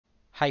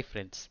Hi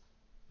friends,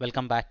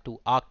 welcome back to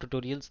ARC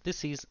Tutorials.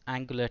 This is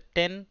Angular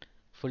 10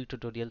 full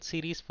tutorial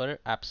series for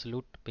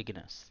absolute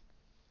beginners.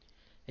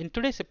 In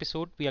today's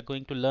episode, we are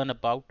going to learn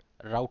about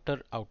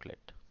router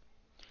outlet.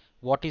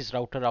 What is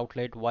router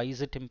outlet? Why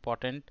is it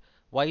important?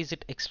 Why is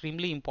it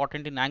extremely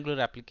important in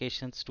Angular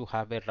applications to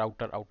have a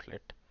router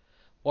outlet?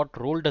 What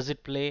role does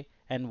it play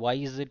and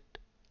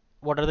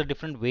what are the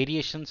different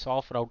variations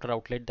of router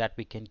outlet that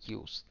we can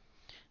use?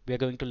 We are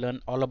going to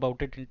learn all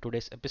about it in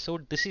today's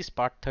episode. This is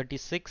part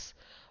 36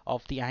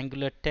 of the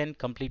Angular 10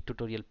 complete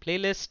tutorial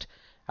playlist.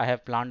 I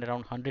have planned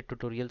around 100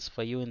 tutorials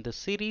for you in this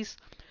series.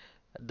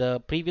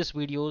 The previous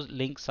videos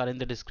links are in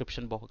the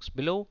description box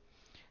below.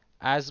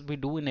 As we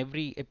do in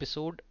every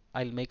episode,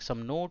 I'll make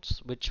some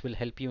notes which will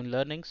help you in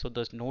learning. So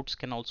those notes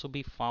can also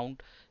be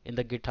found in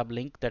the GitHub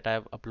link that I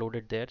have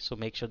uploaded there. So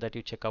make sure that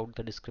you check out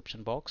the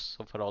description box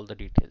for all the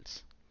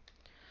details.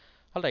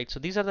 Alright, so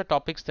these are the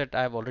topics that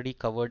I have already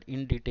covered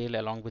in detail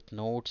along with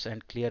notes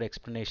and clear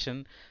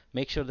explanation.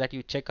 Make sure that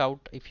you check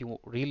out if you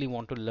really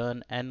want to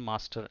learn and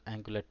master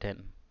Angular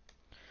 10.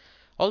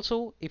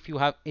 Also, if you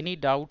have any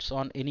doubts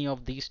on any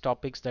of these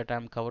topics that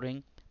I'm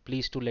covering,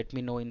 please do let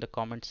me know in the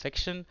comment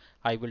section.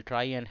 I will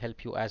try and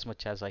help you as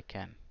much as I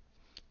can.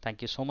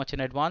 Thank you so much in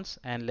advance,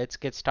 and let's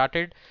get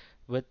started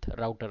with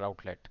router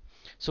outlet.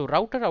 So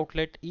router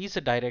outlet is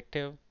a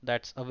directive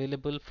that's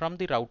available from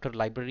the router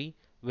library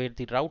where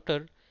the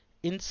router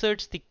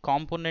inserts the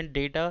component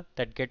data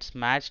that gets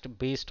matched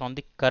based on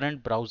the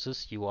current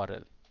browser's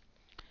URL,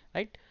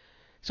 right?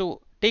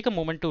 So take a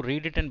moment to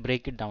read it and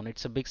break it down.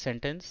 It's a big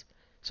sentence.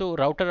 So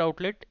router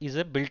outlet is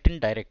a built-in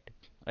directive,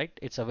 right?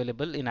 It's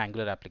available in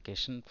Angular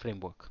application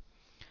framework.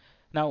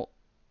 Now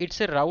it's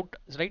a route,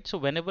 right? So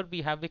whenever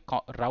we have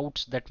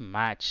routes that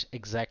match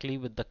exactly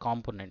with the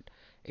component,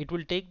 it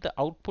will take the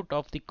output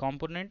of the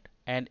component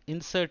and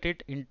insert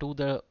it into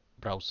the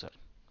browser,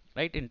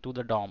 right? Into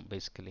the DOM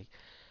basically.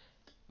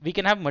 We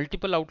can have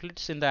multiple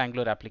outlets in the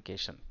Angular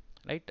application,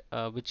 right?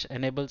 Which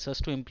enables us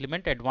to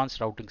implement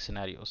advanced routing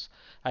scenarios.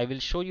 I will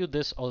show you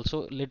this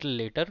also a little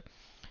later.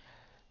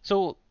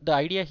 So the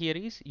idea here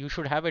is you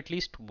should have at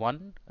least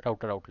one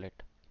router outlet,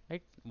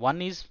 right?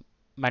 One is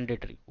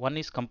mandatory, one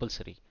is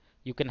compulsory.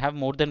 You can have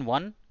more than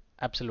one,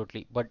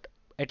 absolutely, but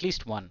at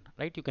least one,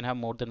 right? You can have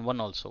more than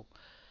one also.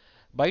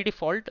 By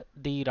default,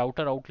 the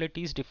router outlet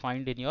is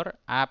defined in your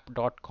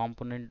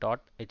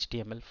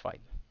app.component.html file,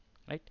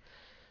 right?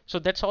 So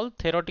that's all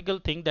theoretical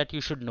thing that you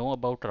should know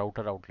about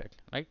router outlet,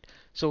 right?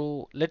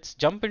 So let's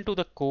jump into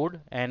the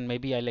code and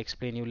maybe I'll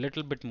explain you a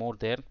little bit more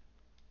there.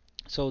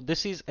 So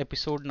this is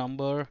episode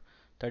number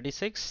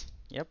 36.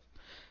 Yep.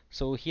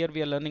 So here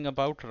we are learning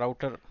about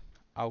router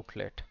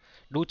outlet.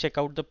 Do check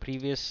out the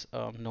previous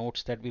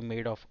notes that we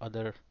made of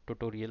other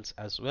tutorials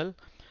as well.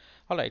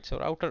 Alright, so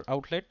router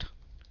outlet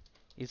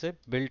is a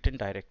built-in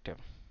directive,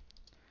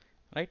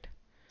 right?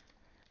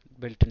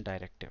 Built-in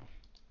directive,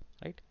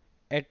 right?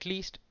 At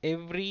least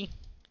every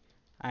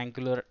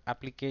Angular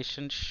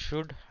application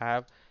should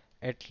have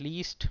at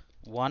least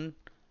one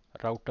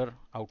router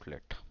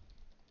outlet,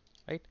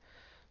 right?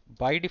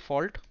 By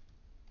default,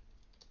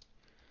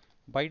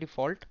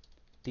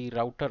 the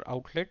router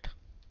outlet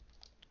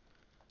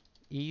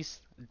is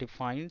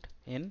defined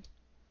in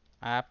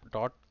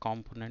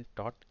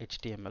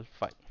app.component.html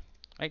file,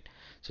 right?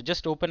 So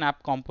just open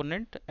app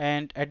component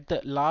and at the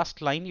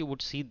last line you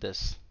would see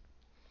this,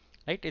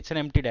 right? It's an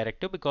empty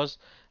directive because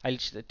I'll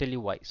tell you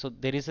why. So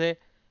there is a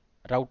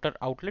router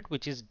outlet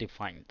which is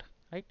defined,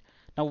 right?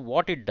 Now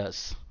what it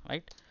does,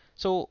 right?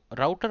 So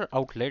router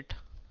outlet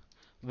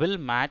will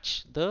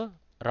match the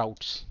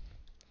routes,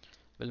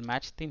 will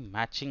match the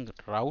matching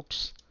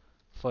routes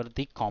for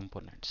the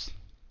components,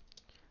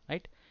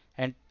 right?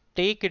 And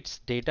take its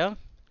data,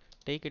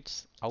 take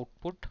its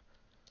output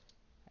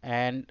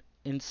and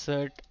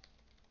insert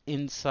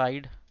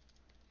inside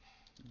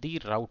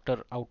the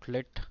router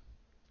outlet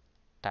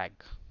tag,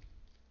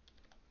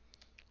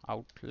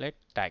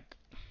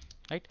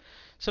 right?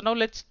 So now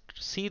let's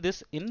see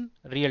this in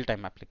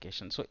real-time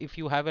application. So if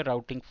you have a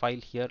routing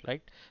file here,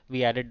 right,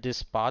 we added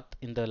this path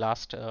in the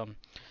last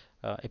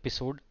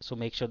episode, so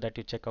make sure that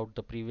you check out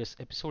the previous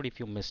episode if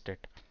you missed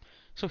it.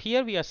 So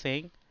here we are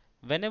saying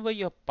whenever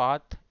your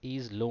path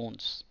is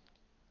loans,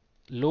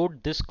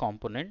 load this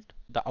component,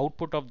 the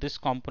output of this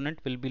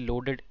component will be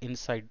loaded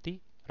inside the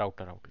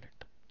router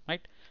outlet,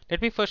 right?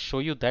 Let me first show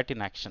you that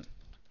in action.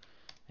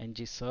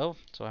 Ng serve.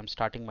 So I'm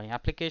starting my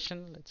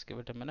application. Let's give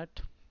it a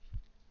minute.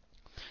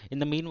 In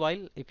the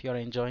meanwhile, if you are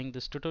enjoying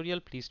this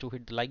tutorial, please do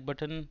hit the like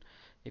button.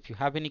 If you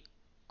have any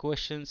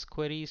questions,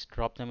 queries,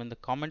 drop them in the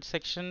comment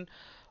section.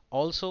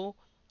 Also,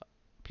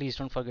 please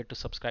don't forget to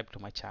subscribe to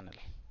my channel.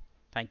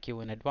 Thank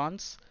you in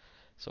advance.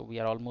 So we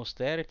are almost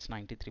there. It's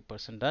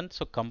 93% done.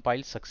 So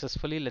compiled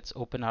successfully. Let's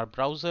open our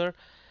browser.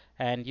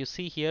 And you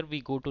see here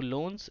we go to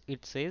loans.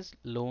 It says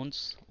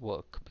loans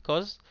work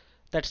because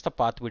that's the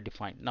path we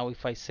defined. Now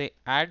if I say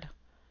add,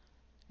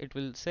 it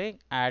will say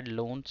add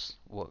loans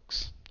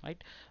works,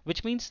 right?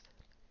 Which means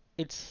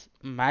it's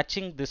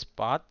matching this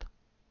path,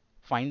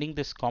 finding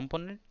this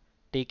component,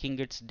 taking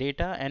its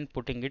data and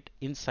putting it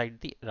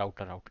inside the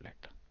router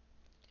outlet,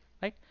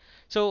 right?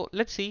 So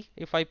let's see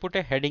if I put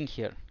a heading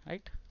here,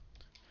 right?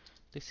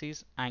 This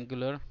is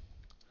Angular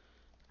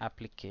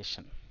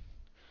application.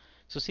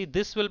 So see,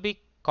 this will be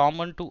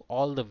common to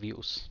all the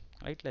views,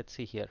 right? Let's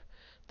see here.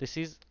 This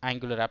is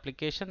Angular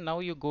application. Now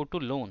you go to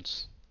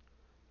loans.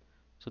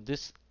 So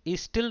this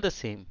is still the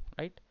same,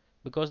 right?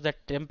 Because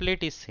that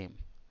template is same.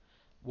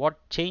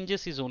 What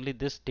changes is only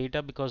this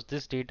data, because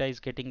this data is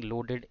getting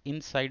loaded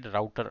inside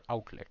router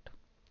outlet,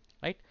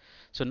 right?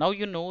 So now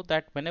you know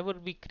that whenever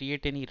we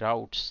create any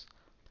routes,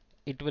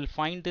 it will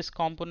find this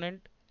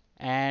component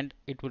and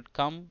it will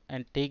come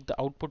and take the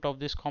output of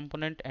this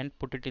component and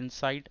put it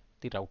inside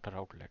the router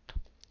outlet,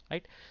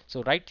 right?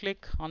 So right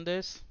click on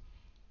this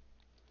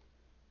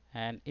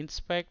and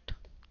inspect,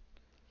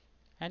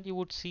 and you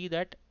would see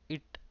that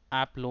it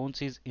app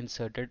loans is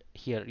inserted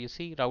here. You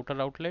see router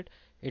outlet,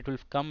 it will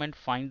come and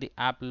find the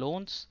app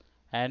loans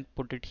and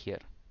put it here,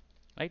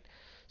 right?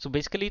 So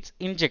basically it's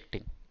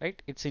injecting,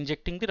 right? It's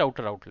injecting the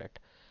router outlet.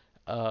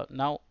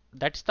 Now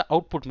that's the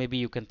output, maybe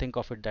you can think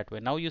of it that way.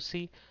 Now you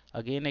see,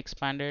 again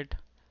expanded,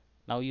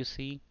 now you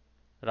see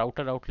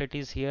router outlet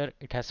is here.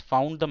 It has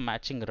found the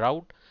matching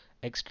route,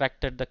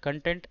 extracted the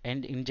content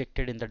and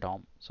injected in the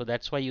DOM. So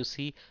that's why you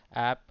see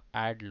app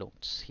add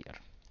loans here,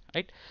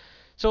 right?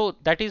 So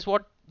that is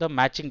what the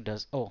matching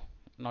does. Oh,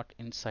 not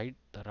inside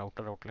the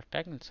router outlet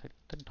tag, inside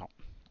the DOM.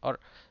 Or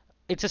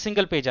it's a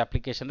single page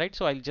application, right?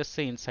 So I'll just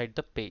say inside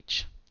the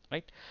page,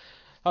 right?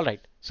 All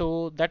right,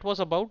 so that was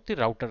about the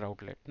router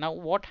outlet. Now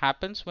what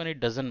happens when it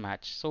doesn't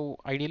match? So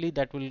ideally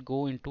that will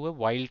go into a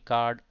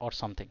wildcard or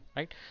something,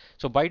 right?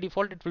 So by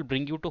default it will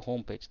bring you to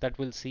home page. That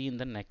we'll see in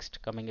the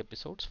next coming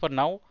episodes. For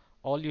now,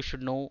 all you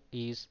should know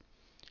is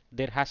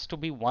there has to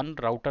be one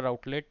router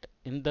outlet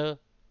in the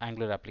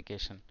Angular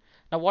application.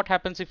 Now what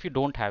happens if you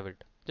don't have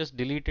it? Just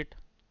delete it,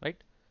 right?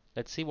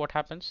 Let's see what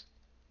happens.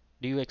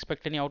 Do you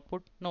expect any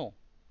output? No.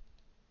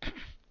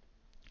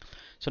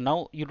 So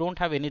now you don't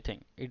have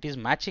anything. It is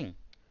matching,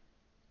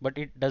 but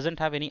it doesn't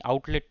have any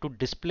outlet to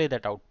display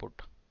that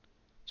output.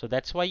 So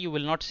that's why you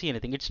will not see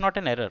anything. It's not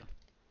an error.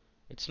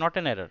 It's not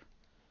an error,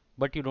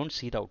 but you don't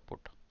see the output.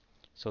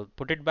 So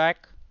put it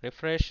back,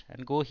 refresh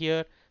and go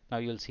here. Now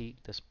you'll see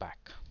this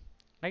back,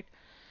 right?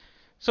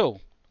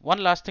 So one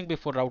last thing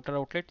before router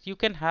outlet, you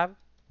can have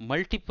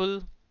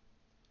multiple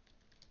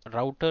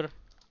router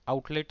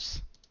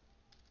outlets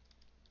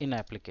in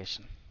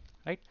application,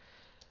 right?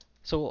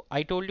 So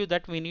I told you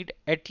that we need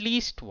at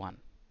least one.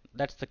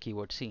 That's the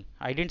keyword. See,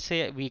 I didn't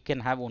say we can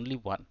have only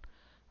one.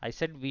 I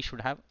said we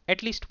should have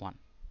at least one,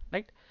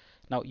 right?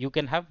 Now you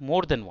can have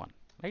more than one,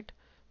 right?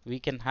 We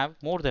can have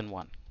more than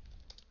one.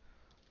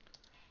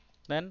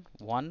 Then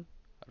one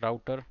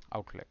router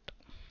outlet.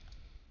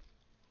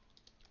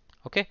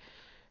 Okay.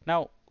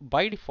 Now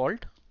by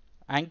default,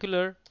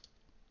 Angular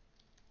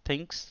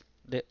thinks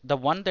the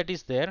one that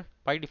is there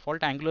by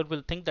default, Angular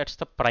will think that's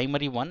the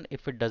primary one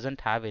if it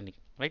doesn't have any,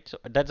 right? So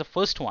that's the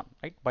first one,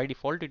 right? By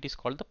default, it is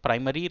called the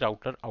primary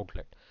router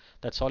outlet.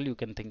 That's all you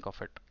can think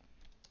of it.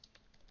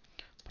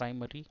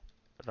 Primary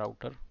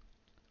router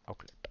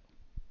outlet.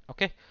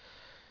 Okay.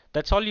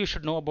 That's all you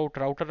should know about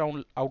router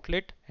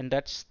outlet, and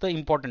that's the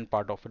important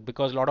part of it,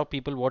 because a lot of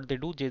people, what they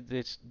do,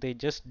 they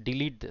just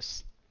delete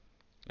this,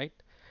 right?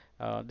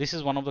 This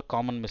is one of the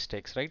common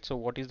mistakes, right? So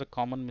what is the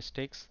common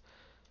mistakes?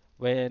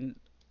 When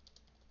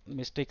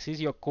mistakes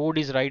is your code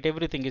is right,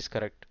 everything is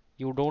correct,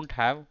 you don't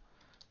have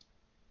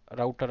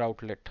router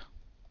outlet.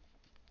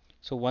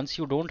 So once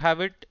you don't have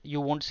it, you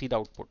won't see the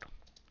output,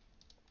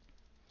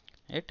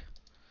 right?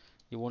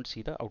 You won't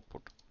see the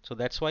output. So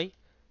that's why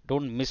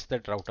don't miss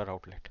that router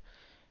outlet.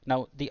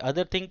 Now the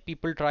other thing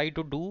people try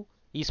to do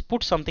is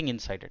put something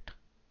inside it,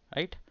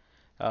 right?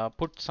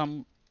 Put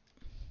some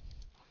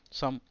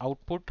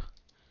output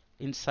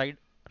inside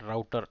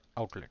router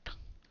outlet.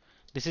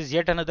 This is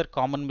yet another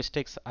common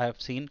mistakes I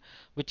have seen,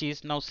 which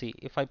is, now see,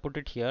 if I put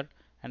it here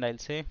and I'll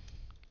say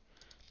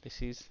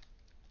this is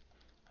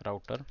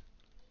router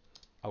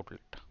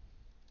outlet,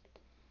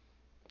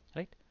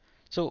 right?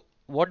 So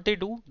what they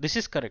do, this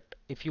is correct.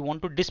 If you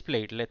want to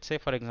display it, let's say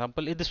for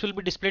example, this will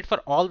be displayed for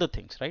all the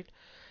things, right?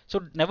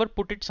 So never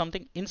put it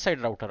something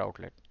inside router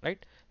outlet, right?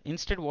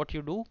 Instead what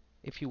you do,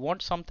 if you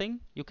want something,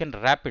 you can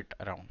wrap it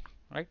around,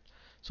 right?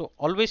 So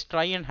always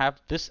try and have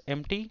this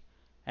empty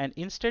and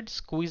instead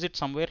squeeze it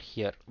somewhere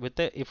here with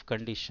the if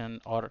condition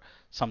or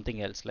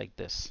something else like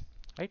this,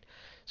 right?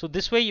 So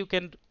this way you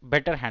can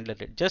better handle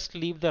it. Just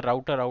leave the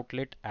router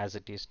outlet as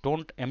it is.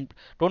 Don't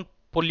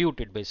pollute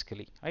it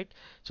basically, right?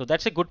 So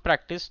that's a good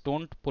practice.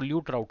 Don't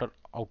pollute router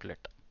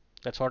outlet.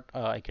 That's what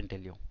I can tell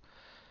you,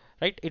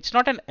 right? It's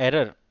not an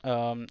error.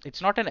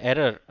 It's not an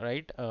error,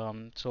 right?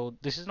 So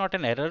this is not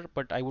an error,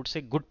 but I would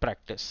say good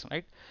practice,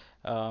 right?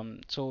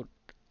 So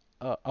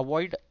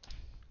avoid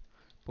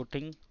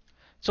putting.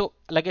 So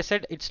like I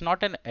said, it's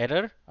not an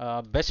error.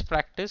 Best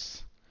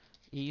practice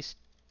is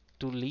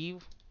to leave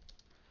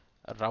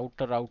a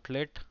router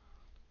outlet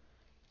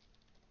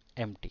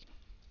empty.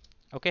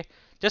 Okay,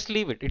 just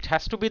leave it. It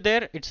has to be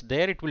there. It's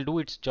there. It will do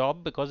its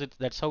job because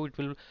that's how it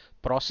will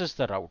process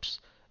the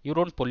routes. You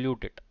don't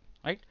pollute it,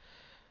 right?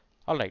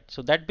 Alright,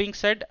 so that being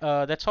said,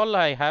 that's all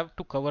I have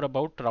to cover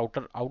about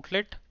router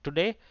outlet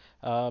today,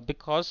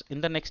 because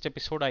in the next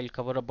episode I'll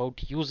cover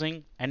about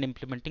using and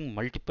implementing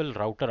multiple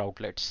router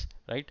outlets,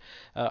 right?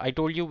 I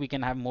told you we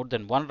can have more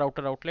than one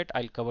router outlet.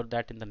 I'll cover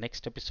that in the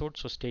next episode,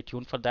 so stay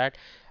tuned for that.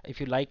 If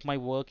you like my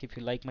work, if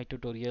you like my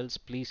tutorials,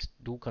 please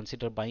do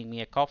consider buying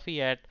me a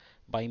coffee at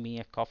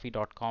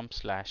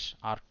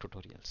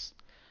buymeacoffee.com/arctutorials.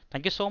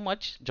 Thank you so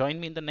much.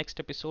 Join me in the next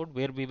episode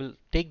where we will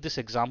take this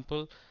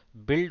example,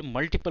 build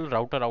multiple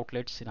router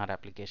outlets in our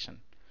application.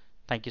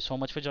 Thank you so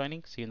much for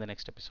joining. See you in the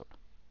next episode.